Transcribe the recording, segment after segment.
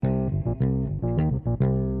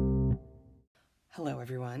Hello,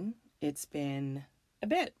 everyone. It's been a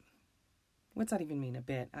bit. What's that even mean, a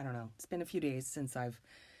bit? I don't know. It's been a few days since I've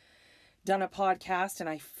done a podcast, and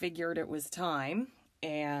I figured it was time.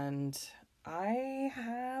 And I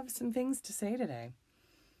have some things to say today.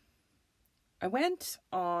 I went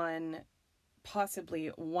on possibly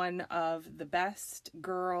one of the best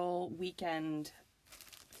girl weekend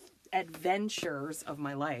adventures of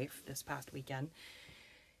my life this past weekend.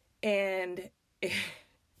 And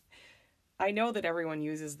I know that everyone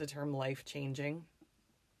uses the term life-changing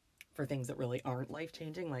for things that really aren't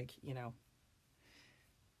life-changing, like,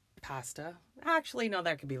 pasta. Actually, no,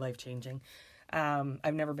 that could be life-changing.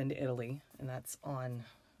 I've never been to Italy, and that's on,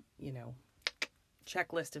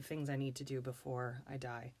 checklist of things I need to do before I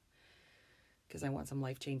die, because I want some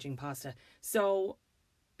life-changing pasta. So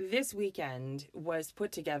this weekend was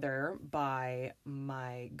put together by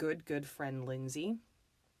my good friend Lindsay,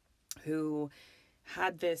 who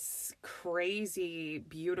had this crazy,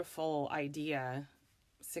 beautiful idea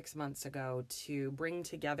 6 months ago to bring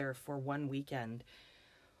together for one weekend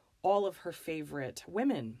all of her favorite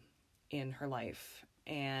women in her life.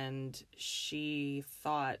 And she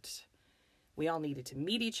thought we all needed to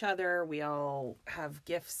meet each other. We all have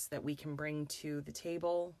gifts that we can bring to the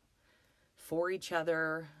table for each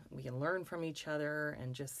other. We can learn from each other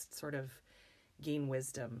and just sort of gain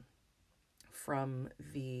wisdom from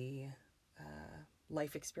the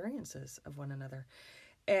life experiences of one another.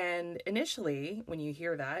 And initially, when you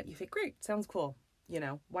hear that, you think, great, sounds cool.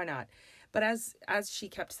 Why not? But as she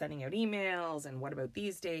kept sending out emails and what about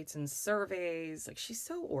these dates and surveys, like, she's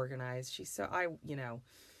so organized.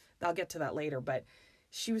 I'll get to that later, but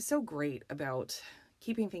she was so great about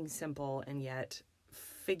keeping things simple and yet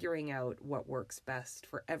figuring out what works best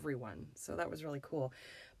for everyone. So that was really cool.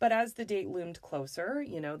 But as the date loomed closer,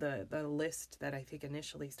 the list that I think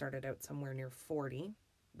initially started out somewhere near 40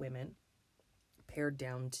 women pared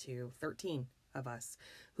down to 13 of us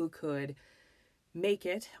who could make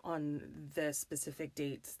it on the specific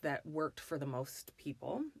dates that worked for the most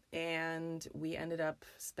people. And we ended up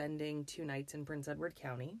spending 2 nights in Prince Edward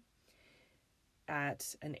County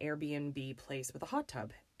at an Airbnb place with a hot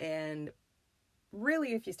tub. And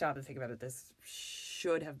really, if you stop and think about it, this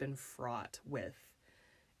should have been fraught with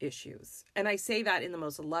issues. And I say that in the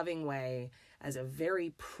most loving way, as a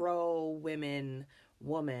very pro-women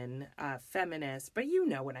woman, feminist, but you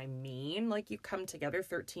know what I mean. Like, you come together,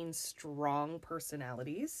 13 strong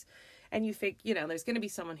personalities, and you think, there's going to be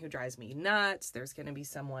someone who drives me nuts. There's going to be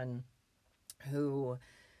someone who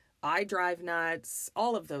I drive nuts.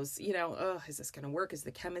 All of those, is this going to work? Is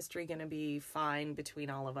the chemistry going to be fine between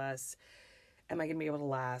all of us? Am I going to be able to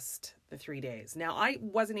last the 3 days? Now, I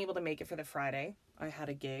wasn't able to make it for the Friday. I had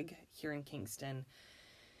a gig here in Kingston.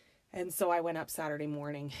 And so I went up Saturday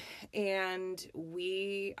morning, and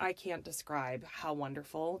I can't describe how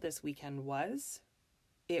wonderful this weekend was.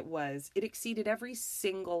 It exceeded every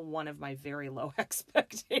single one of my very low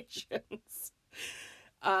expectations.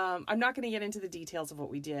 I'm not going to get into the details of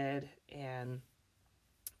what we did and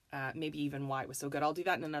maybe even why it was so good. I'll do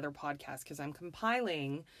that in another podcast, because I'm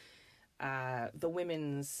compiling the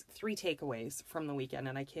women's 3 takeaways from the weekend,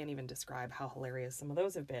 and I can't even describe how hilarious some of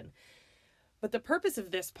those have been. But the purpose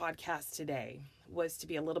of this podcast today was to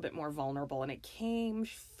be a little bit more vulnerable, and it came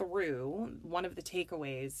through one of the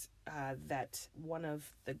takeaways that one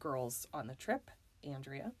of the girls on the trip,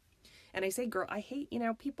 Andrea, and I say girl, I hate,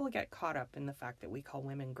 people get caught up in the fact that we call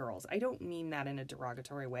women girls. I don't mean that in a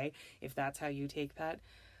derogatory way, if that's how you take that.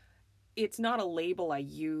 It's not a label I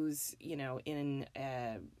use, in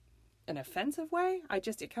an offensive way.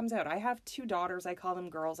 It comes out. I have 2 daughters. I call them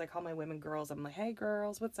girls. I call my women girls. I'm like, hey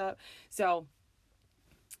girls, what's up? So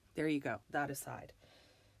there you go. That aside,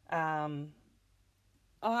 I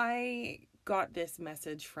got this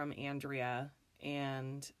message from Andrea,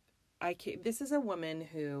 and this is a woman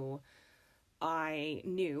who I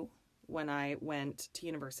knew when I went to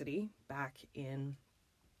university back in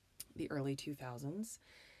the early 2000s,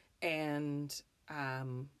 and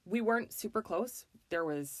we weren't super close.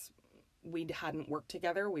 We hadn't worked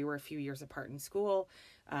together. We were a few years apart in school.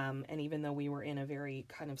 And even though we were in a very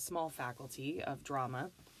kind of small faculty of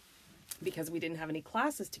drama, because we didn't have any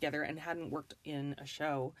classes together and hadn't worked in a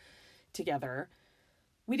show together,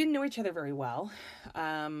 we didn't know each other very well.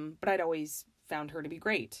 But I'd always found her to be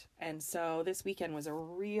great. And so this weekend was a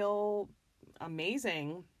real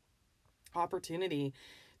amazing opportunity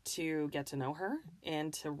to get to know her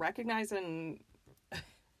and to recognize and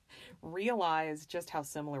realize just how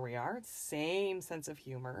similar we are. Same sense of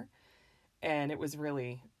humor. And it was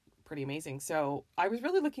really pretty amazing. So I was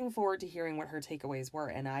really looking forward to hearing what her takeaways were.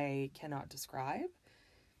 And I cannot describe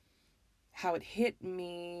how it hit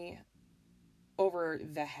me over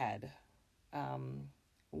the head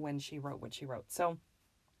when she wrote what she wrote. So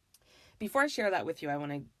before I share that with you, I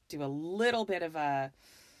want to do a little bit of a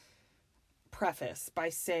preface by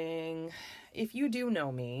saying, if you do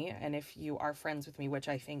know me, and if you are friends with me, which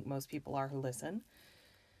I think most people are who listen,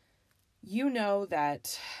 you know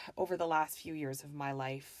that over the last few years of my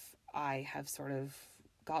life, I have sort of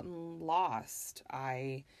gotten lost.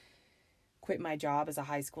 I quit my job as a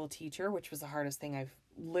high school teacher, which was the hardest thing I've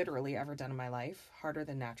literally ever done in my life, harder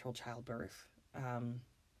than natural childbirth,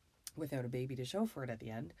 without a baby to show for it at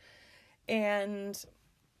the end. And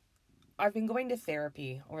I've been going to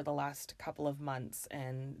therapy over the last couple of months,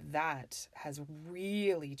 and that has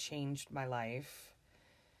really changed my life.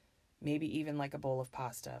 Maybe even like a bowl of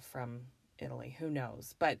pasta from Italy, who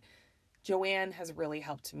knows? But Joanne has really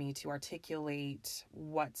helped me to articulate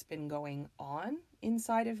what's been going on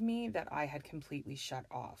inside of me that I had completely shut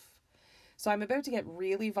off. So I'm about to get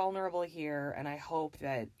really vulnerable here, and I hope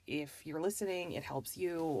that if you're listening, it helps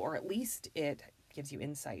you, or at least it gives you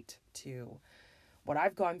insight to what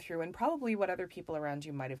I've gone through and probably what other people around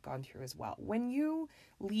you might have gone through as well. When you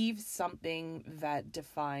leave something that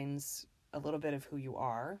defines a little bit of who you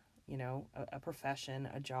are, you know, a profession,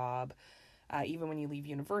 a job, even when you leave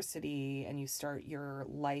university and you start your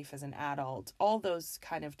life as an adult, all those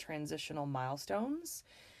kind of transitional milestones,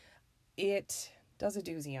 it does a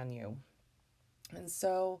doozy on you. And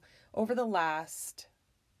so over the last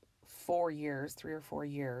 3 or 4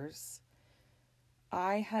 years,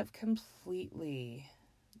 I have completely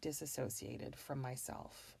disassociated from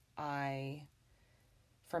myself.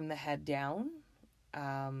 From the head down,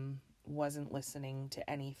 wasn't listening to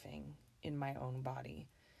anything in my own body.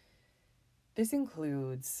 This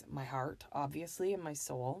includes my heart, obviously, and my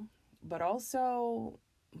soul, but also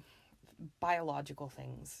biological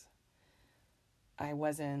things. I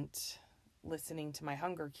wasn't listening to my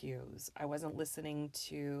hunger cues. I wasn't listening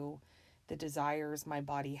to the desires my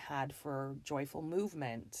body had for joyful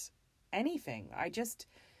movement, anything. I just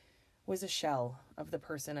was a shell of the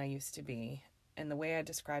person I used to be. And the way I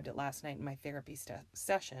described it last night in my therapy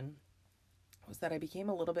session was that I became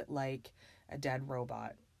a little bit like a dead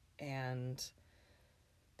robot. And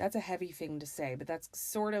that's a heavy thing to say, but that's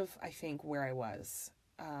sort of, I think, where I was.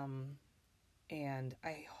 And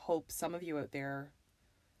I hope some of you out there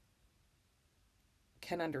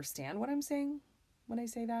can understand what I'm saying when I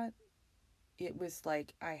say that. It was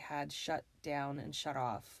like I had shut down and shut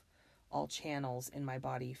off all channels in my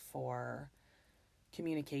body for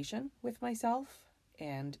communication with myself.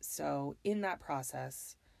 And so in that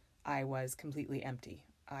process, I was completely empty.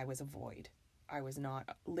 I was a void. I was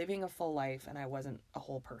not living a full life, and I wasn't a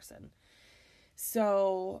whole person.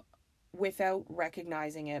 So without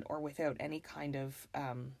recognizing it or without any kind of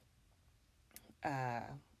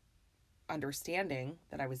understanding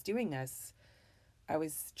that I was doing this, I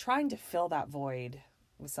was trying to fill that void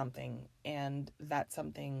with something, and that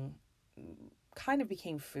something kind of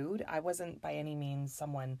became food. I wasn't by any means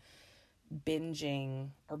someone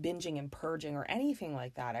binging and purging or anything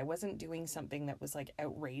like that. I wasn't doing something that was like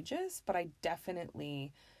outrageous, but I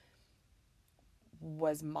definitely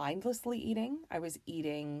was mindlessly eating. I was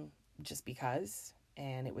eating just because,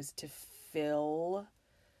 and it was to fill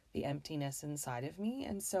the emptiness inside of me.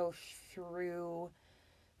 And so through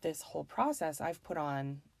this whole process, I've put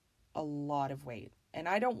on a lot of weight. And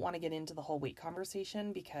I don't want to get into the whole weight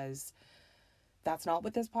conversation because that's not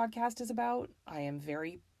what this podcast is about. I am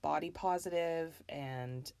very body positive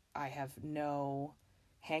and I have no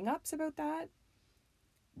hang-ups about that.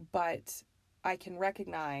 But I can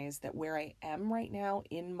recognize that where I am right now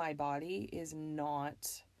in my body is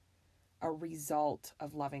not a result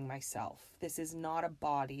of loving myself. This is not a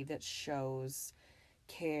body that shows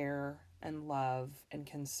care and love and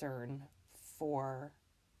concern for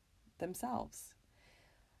themselves.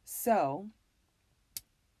 So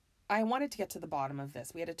I wanted to get to the bottom of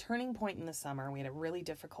this. We had a turning point in the summer. We had a really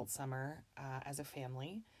difficult summer as a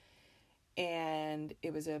family. And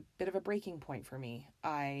it was a bit of a breaking point for me.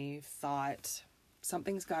 I thought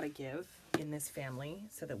something's got to give in this family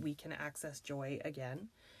so that we can access joy again.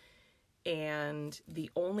 And the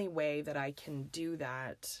only way that I can do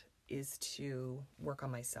that is to work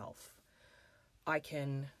on myself. I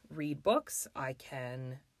can read books. I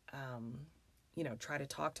can, try to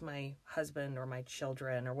talk to my husband or my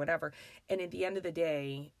children or whatever. And at the end of the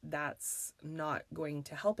day, that's not going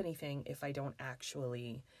to help anything if I don't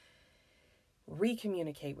actually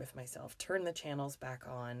recommunicate with myself, turn the channels back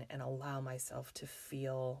on, and allow myself to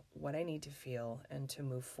feel what I need to feel and to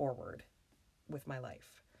move forward with my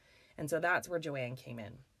life. And so that's where Joanne came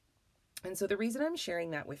in. And so the reason I'm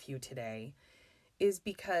sharing that with you today is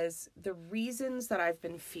because the reasons that I've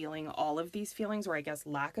been feeling all of these feelings, or I guess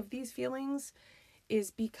lack of these feelings,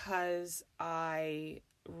 is because I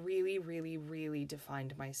really, really, really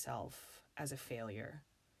defined myself as a failure.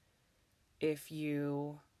 If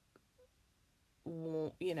you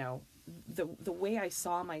know, the way I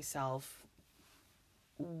saw myself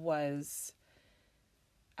was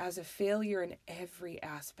as a failure in every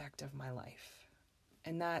aspect of my life.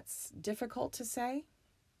 And that's difficult to say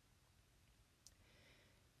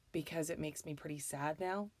because it makes me pretty sad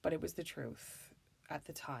now, but it was the truth at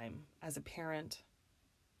the time. As a parent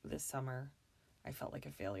this summer, I felt like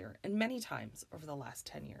a failure, and many times over the last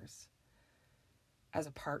 10 years. As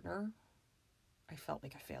a partner, I felt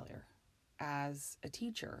like a failure. As a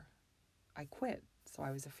teacher, I quit, so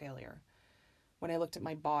I was a failure. When I looked at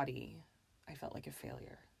my body, I felt like a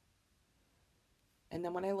failure. And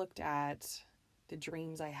then when I looked at the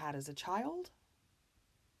dreams I had as a child,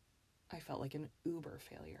 I felt like an uber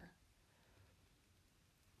failure.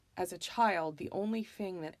 As a child, the only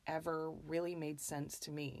thing that ever really made sense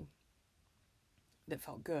to me, that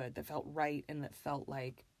felt good, that felt right, and that felt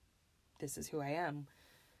like this is who I am,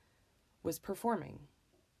 was performing,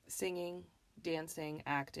 singing, dancing,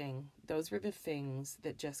 acting. Those were the things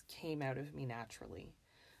that just came out of me naturally.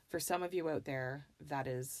 For some of you out there, that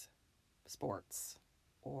is sports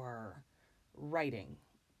or writing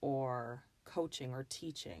or coaching or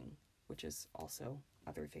teaching, which is also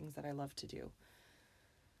other things that I love to do.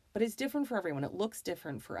 But it's different for everyone. It looks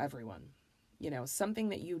different for everyone. You know, something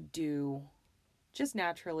that you do just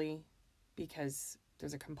naturally because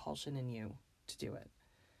there's a compulsion in you to do it.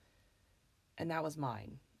 And that was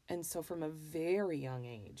mine. And so from a very young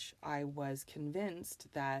age, I was convinced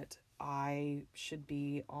that I should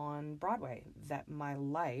be on Broadway, that my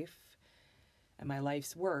life and my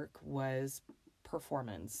life's work was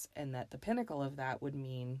performance, and that the pinnacle of that would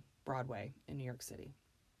mean Broadway in New York City.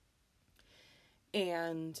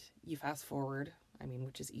 And you fast forward,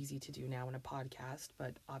 which is easy to do now in a podcast,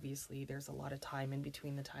 but obviously there's a lot of time in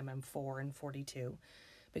between the time I'm 4 and 42.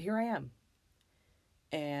 But here I am.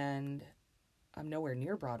 And I'm nowhere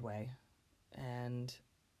near Broadway. And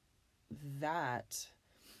that,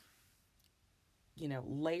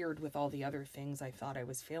 layered with all the other things I thought I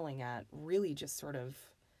was failing at, really just sort of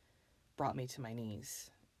brought me to my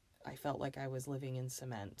knees. I felt like I was living in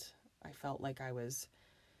cement. I felt like I was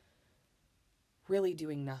really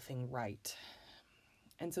doing nothing right.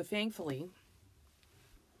 And so thankfully,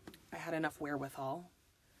 I had enough wherewithal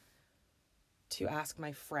to ask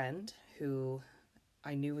my friend, who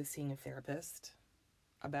I knew was seeing a therapist,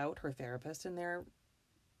 about her therapist, and there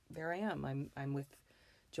I am. I'm with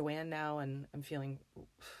Joanne now, and I'm feeling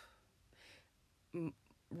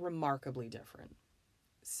remarkably different.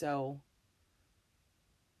 So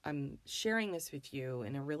I'm sharing this with you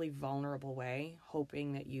in a really vulnerable way,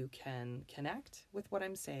 hoping that you can connect with what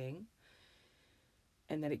I'm saying,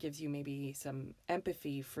 and that it gives you maybe some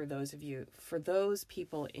empathy for those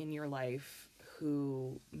people in your life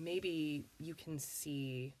who maybe you can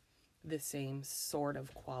see the same sort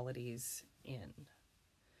of qualities in.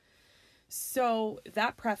 So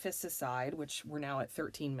that preface aside, which we're now at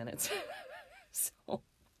 13 minutes,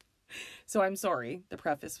 so I'm sorry, the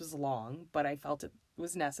preface was long, but I felt it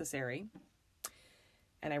was necessary.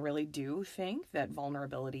 And I really do think that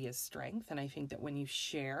vulnerability is strength. And I think that when you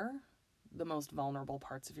share the most vulnerable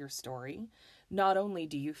parts of your story, not only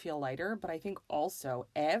do you feel lighter, but I think also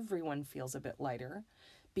everyone feels a bit lighter,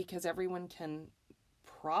 because everyone can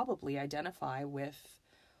probably identify with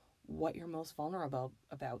what you're most vulnerable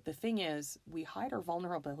about. The thing is, we hide our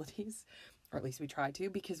vulnerabilities, or at least we try to,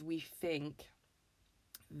 because we think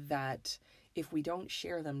that if we don't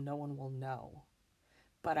share them, no one will know.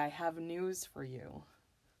 But I have news for you.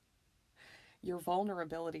 Your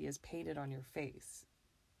vulnerability is painted on your face.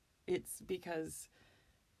 It's because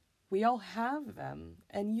we all have them,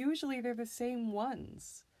 and usually they're the same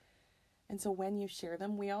ones. And so when you share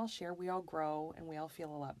them, we all share, we all grow, and we all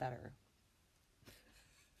feel a lot better.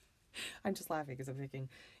 I'm just laughing because I'm thinking,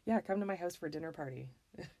 yeah, come to my house for a dinner party.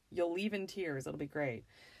 You'll leave in tears. It'll be great.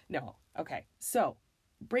 No. Okay. So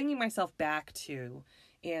bringing myself back to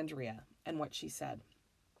Andrea and what she said.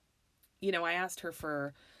 I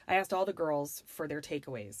asked all the girls for their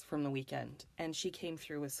takeaways from the weekend, and she came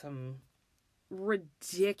through with some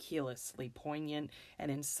ridiculously poignant and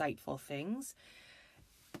insightful things.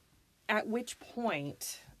 At which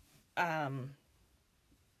point,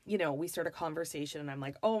 we start a conversation, and I'm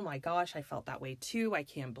like, oh my gosh, I felt that way too. I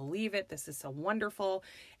can't believe it. This is so wonderful.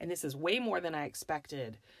 And this is way more than I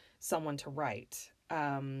expected someone to write.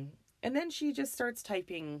 And then she just starts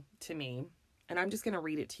typing to me, and I'm just going to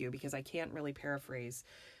read it to you because I can't really paraphrase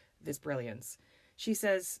this brilliance. She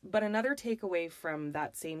says, but another takeaway from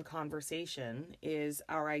that same conversation is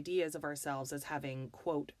our ideas of ourselves as having,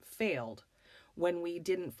 quote, failed when we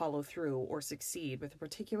didn't follow through or succeed with a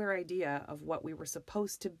particular idea of what we were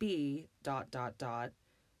supposed to be, ...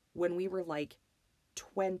 when we were like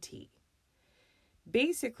 20.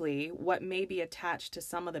 Basically, what may be attached to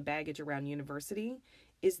some of the baggage around university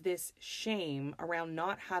is this shame around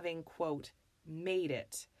not having, quote, made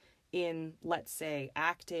it in, let's say,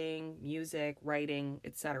 acting, music, writing,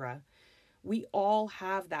 etc. We all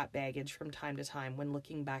have that baggage from time to time when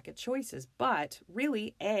looking back at choices. But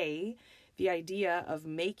really, A, the idea of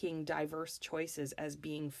making diverse choices as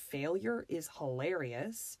being failure is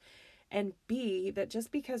hilarious. And B, that just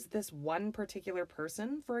because this one particular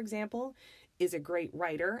person, for example, is a great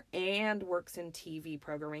writer and works in TV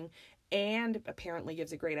programming and apparently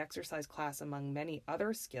gives a great exercise class among many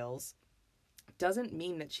other skills, doesn't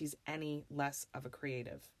mean that she's any less of a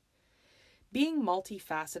creative. Being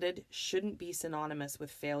multifaceted shouldn't be synonymous with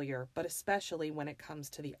failure, but especially when it comes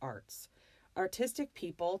to the arts. Artistic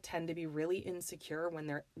people tend to be really insecure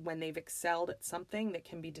when they've excelled at something that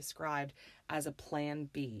can be described as a plan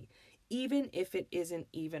B, even if it isn't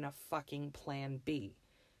even a fucking plan B,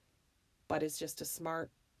 but it's just a smart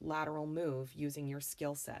lateral move using your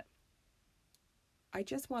skill set. I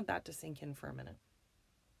just want that to sink in for a minute.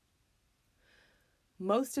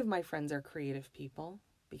 Most of my friends are creative people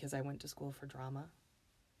because I went to school for drama.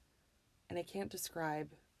 And I can't describe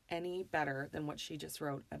any better than what she just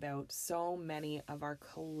wrote about so many of our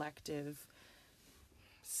collective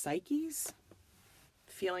psyches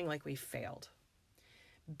feeling like we failed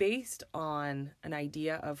based on an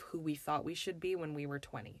idea of who we thought we should be when we were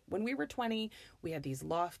 20. When we were 20, we had these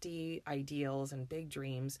lofty ideals and big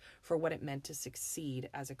dreams for what it meant to succeed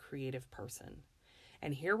as a creative person.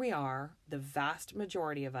 And here we are, the vast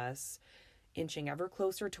majority of us, inching ever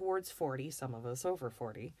closer towards 40, some of us over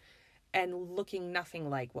 40, and looking nothing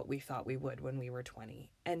like what we thought we would when we were 20.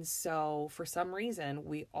 And so for some reason,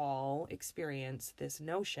 we all experience this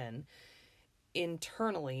notion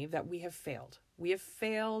internally that we have failed. We have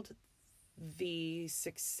failed the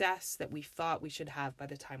success that we thought we should have by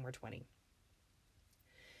the time we're 20.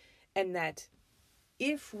 And that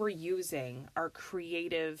if we're using our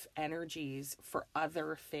creative energies for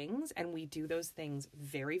other things and we do those things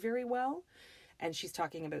very, very well, and she's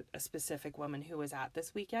talking about a specific woman who was at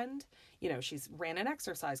this weekend, she's ran an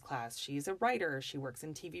exercise class, she's a writer, she works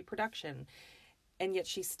in TV production, and yet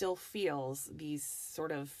she still feels these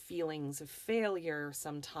sort of feelings of failure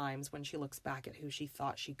sometimes when she looks back at who she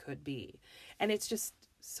thought she could be. And it's just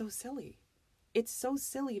so silly. It's so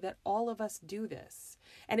silly that all of us do this.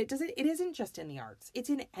 And it isn't just in the arts. It's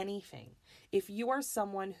in anything. If you are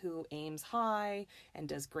someone who aims high and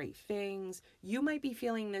does great things, you might be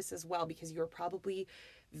feeling this as well because you're probably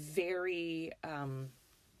very,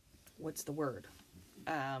 what's the word?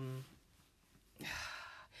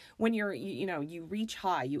 When you reach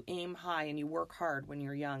high, you aim high and you work hard when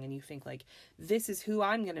you're young and you think like, this is who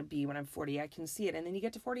I'm going to be when I'm 40. I can see it. And then you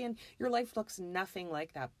get to 40 and your life looks nothing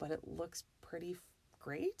like that, but it looks pretty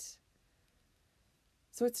great.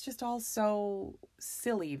 So it's just all so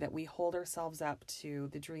silly that we hold ourselves up to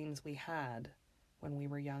the dreams we had when we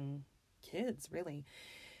were young kids, really.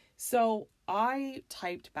 So I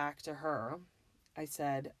typed back to her. I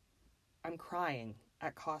said, I'm crying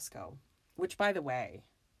at Costco, which, by the way,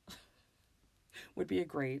 would be a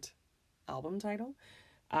great album title.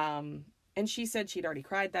 And she said she'd already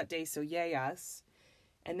cried that day, so yay us.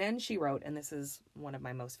 And then she wrote, and this is one of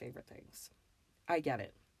my most favorite things. I get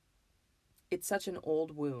it. It's such an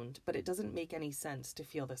old wound, but it doesn't make any sense to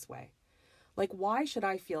feel this way. Like, why should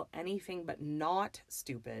I feel anything but not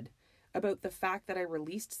stupid about the fact that I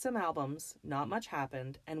released some albums, not much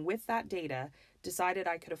happened, and with that data, decided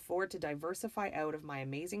I could afford to diversify out of my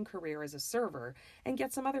amazing career as a server and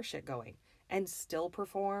get some other shit going, and still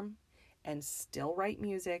perform, and still write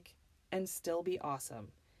music, and still be awesome.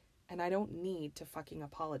 And I don't need to fucking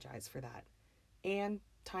apologize for that. And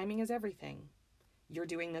timing is everything. You're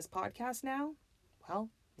doing this podcast now? Well,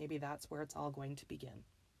 maybe that's where it's all going to begin.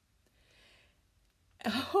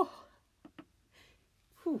 Oh,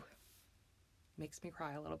 whew. Makes me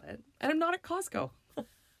cry a little bit. And I'm not at Costco,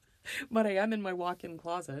 but I am in my walk-in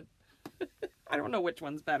closet. I don't know which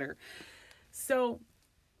one's better. So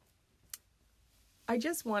I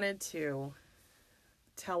just wanted to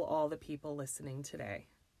tell all the people listening today,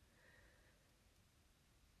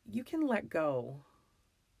 you can let go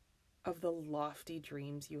of the lofty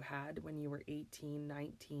dreams you had when you were 18,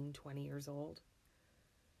 19, 20 years old.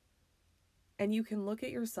 And you can look at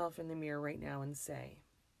yourself in the mirror right now and say,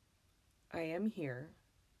 I am here,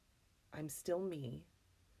 I'm still me,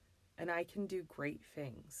 and I can do great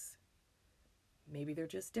things. Maybe they're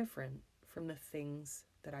just different from the things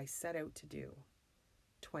that I set out to do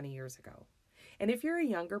 20 years ago. And if you're a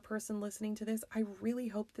younger person listening to this, I really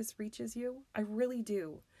hope this reaches you. I really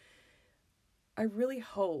do. I really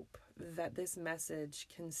hope that this message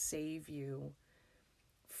can save you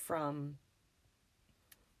from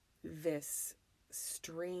this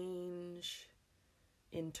strange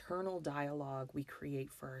internal dialogue we create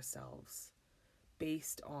for ourselves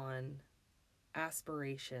based on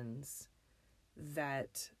aspirations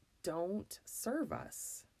that don't serve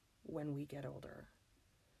us when we get older.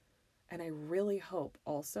 And I really hope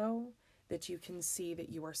also that you can see that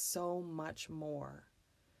you are so much more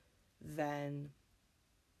than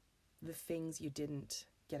the things you didn't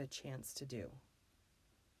get a chance to do.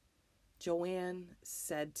 Joanne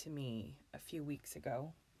said to me a few weeks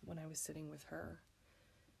ago when I was sitting with her,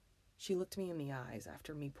 she looked me in the eyes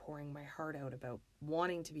after me pouring my heart out about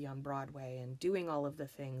wanting to be on Broadway and doing all of the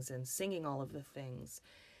things and singing all of the things.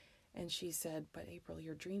 And she said, "But April,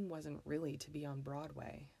 your dream wasn't really to be on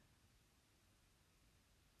Broadway.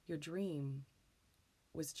 Your dream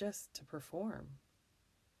was just to perform.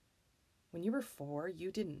 When you were 4,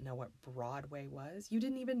 you didn't know what Broadway was. You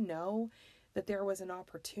didn't even know that there was an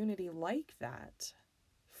opportunity like that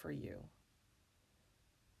for you.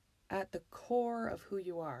 At the core of who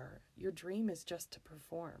you are, your dream is just to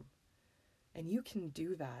perform. And you can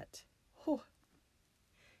do that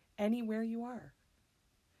anywhere you are."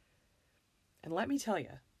 And let me tell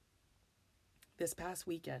you, this past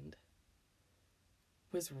weekend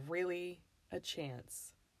was really a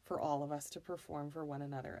chance for all of us to perform for one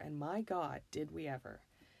another. And my God, did we ever.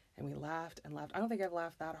 And we laughed and laughed. I don't think I've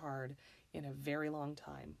laughed that hard in a very long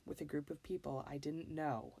time with a group of people I didn't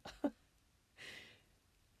know.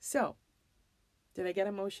 So, did I get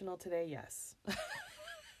emotional today? Yes.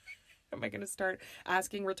 Am I going to start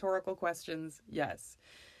asking rhetorical questions? Yes.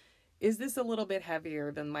 Is this a little bit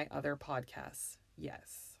heavier than my other podcasts?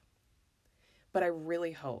 Yes. But I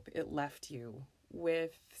really hope it left you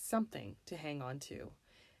with something to hang on to.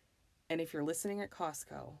 And if you're listening at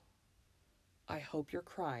Costco, I hope you're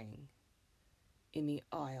crying in the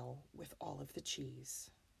aisle with all of the cheese.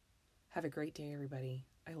 Have a great day, everybody.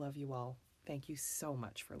 I love you all. Thank you so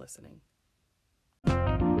much for listening.